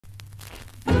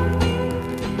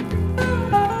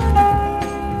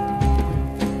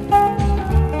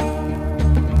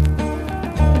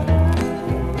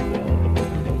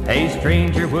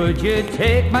stranger, would you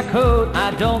take my coat?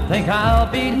 I don't think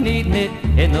I'll be needing it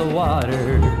in the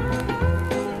water.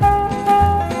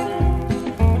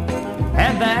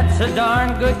 And that's a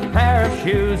darn good pair of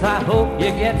shoes. I hope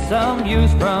you get some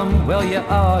use from, well, you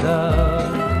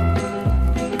oughta.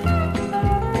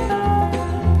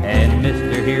 And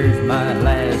mister, here's my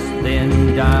last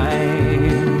thin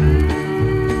dime.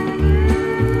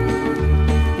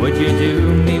 Would you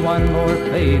do me one more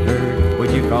favor?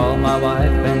 Would you call my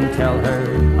wife and tell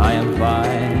her I am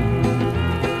fine?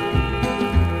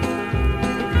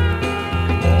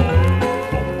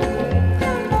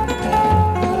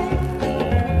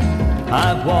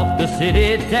 I've walked the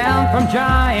city down from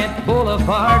giant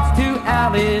boulevards to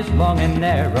alleys long and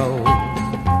narrow.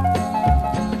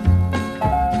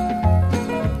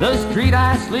 The street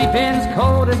I sleep in's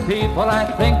cold as people. I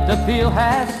think the feel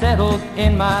has settled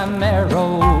in my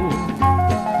marrow.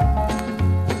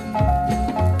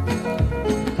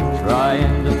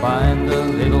 Trying to find a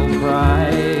little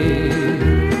pride.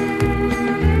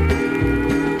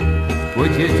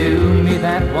 Would you do me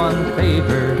that one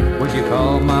favor? Would you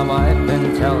call my wife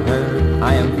and tell her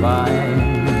I am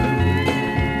fine?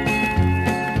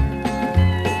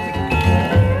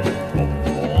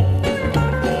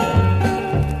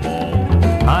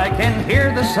 I can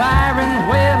hear the siren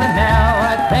wailing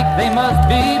now. I think they must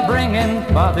be bringing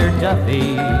Father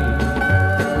Duffy.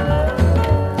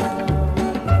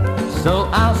 So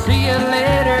I'll see you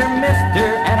later, mister,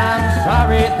 and I'm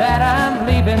sorry that I'm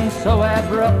leaving so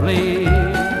abruptly.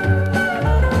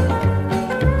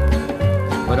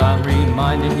 But I'm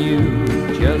reminding you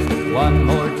just one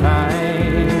more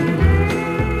time.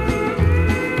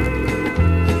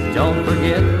 Don't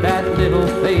forget that little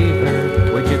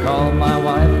favor. Would you call my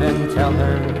wife and tell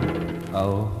her,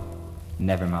 oh,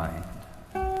 never mind.